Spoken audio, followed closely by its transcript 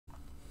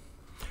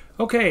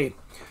Okay,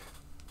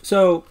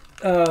 so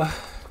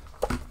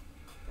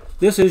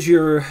this is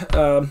your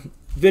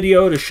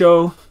video to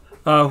show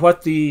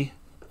what the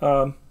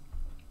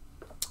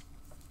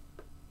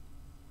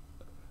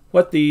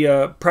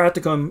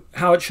practicum,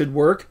 how it should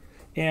work,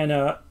 and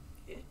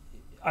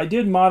I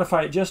did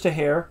modify it just a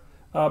hair,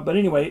 but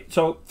anyway,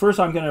 so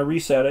first I'm going to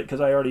reset it because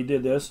I already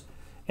did this,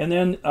 and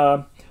then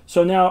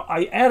so now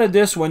I added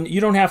this one. You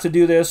don't have to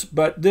do this,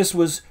 but this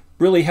was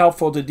really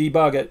helpful to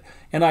debug it,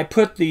 and I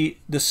put the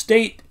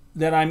state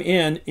that I'm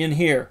in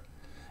here,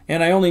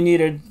 and I only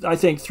needed, I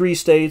think, 3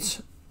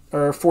 states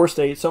or 4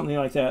 states, something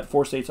like that.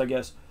 4 states, I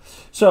guess.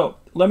 So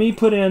let me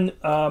put in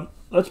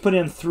let's put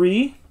in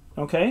 3,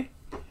 okay,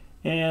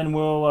 and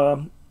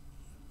we'll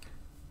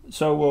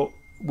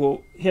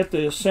we'll hit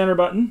the center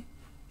button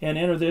and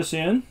enter this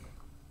in.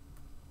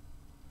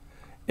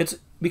 It's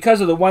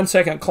because of the 1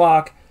 second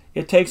clock,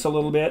 it takes a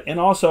little bit, and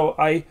also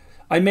I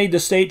made the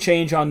state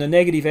change on the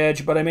negative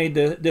edge, but I made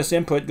this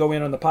input go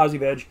in on the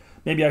positive edge.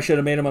 Maybe I should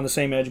have made them on the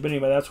same edge, but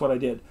anyway, that's what I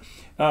did.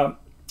 And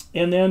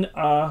then,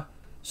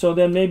 so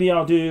then maybe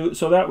I'll do,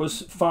 so that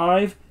was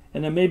 5,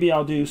 and then maybe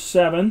I'll do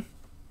 7,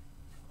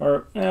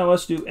 or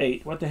let's do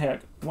 8. What the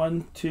heck?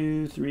 1,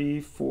 2, 3,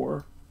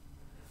 4.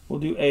 We'll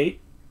do 8.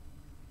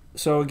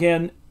 So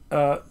again,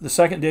 the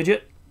second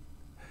digit.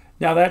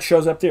 Now that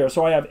shows up there.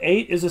 So I have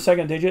 8 is the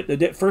second digit.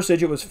 The first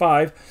digit was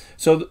 5.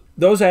 So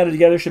those added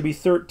together should be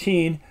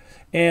 13.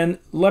 And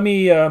let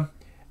me, and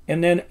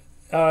then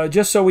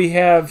just so we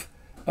have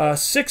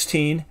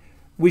 16,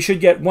 we should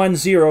get 1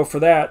 0 for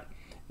that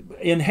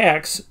in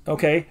hex.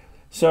 Okay,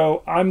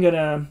 so I'm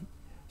gonna,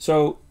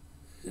 so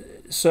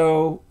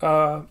 8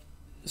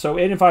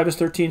 and 5 is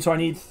 13. So I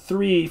need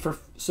 3 for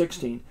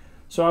 16.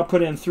 So I'll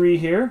put in 3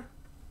 here,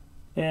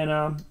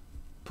 and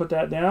put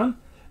that down.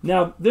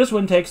 Now this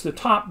one takes the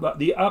top,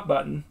 the up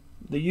button,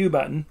 the U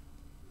button,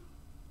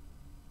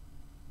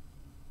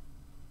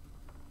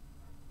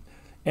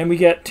 and we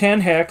get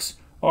 10 hex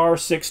or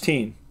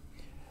 16.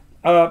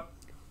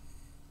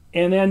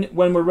 And then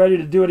when we're ready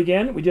to do it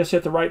again, we just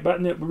hit the right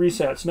button, it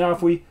resets. Now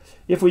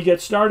if we get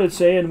started,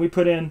 say, and we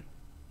put in,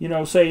 you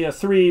know, say a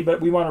 3,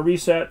 but we want to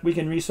reset, we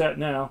can reset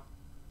now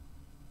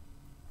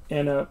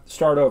and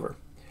start over.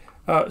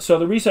 So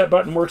the reset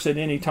button works at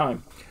any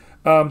time.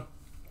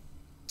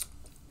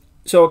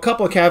 So a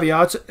couple of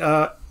caveats.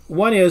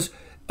 One is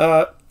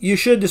you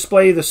should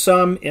display the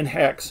sum in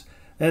hex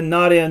and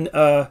not in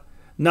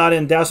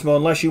decimal,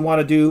 unless you want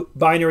to do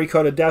binary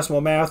coded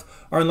decimal math,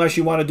 or unless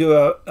you want to do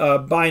a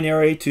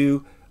binary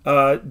to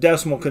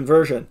decimal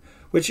conversion,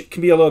 which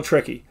can be a little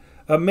tricky.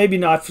 Maybe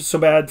not so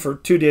bad for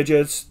 2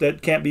 digits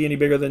that can't be any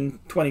bigger than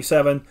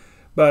 27,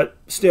 but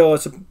still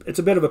it's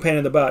a bit of a pain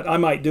in the butt. I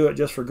might do it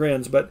just for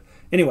grins, but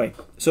anyway,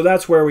 so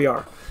that's where we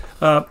are.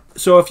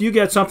 So if you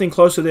get something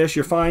close to this,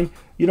 you're fine.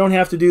 You don't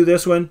have to do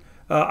this one.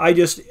 I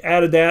just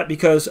added that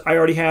because I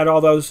already had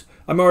all those.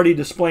 I'm already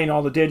displaying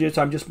all the digits.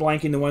 I'm just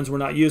blanking the ones we're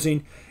not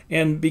using.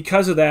 And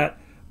because of that,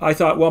 I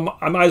thought, well,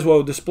 I might as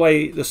well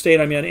display the state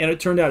I'm in. And it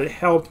turned out it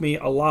helped me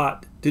a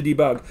lot to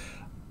debug.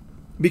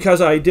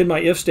 Because I did my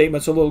if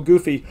statements a little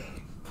goofy,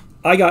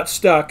 I got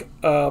stuck.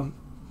 I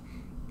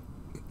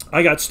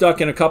got stuck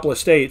in a couple of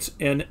states,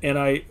 and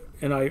I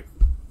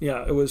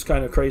yeah, it was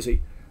kind of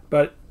crazy.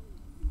 But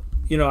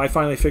you know, I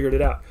finally figured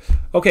it out.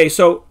 Okay,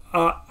 so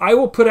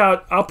I'll put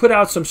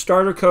out some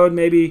starter code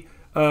maybe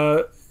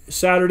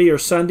Saturday or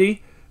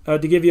Sunday to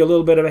give you a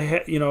little bit of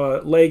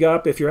a leg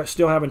up if you're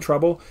still having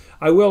trouble.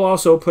 I will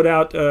also put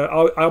out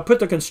I'll put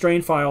the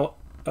constraint file.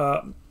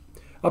 I'll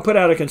put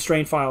out a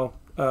constraint file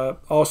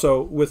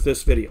also with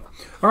this video.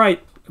 All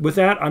right, with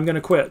that, I'm going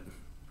to quit.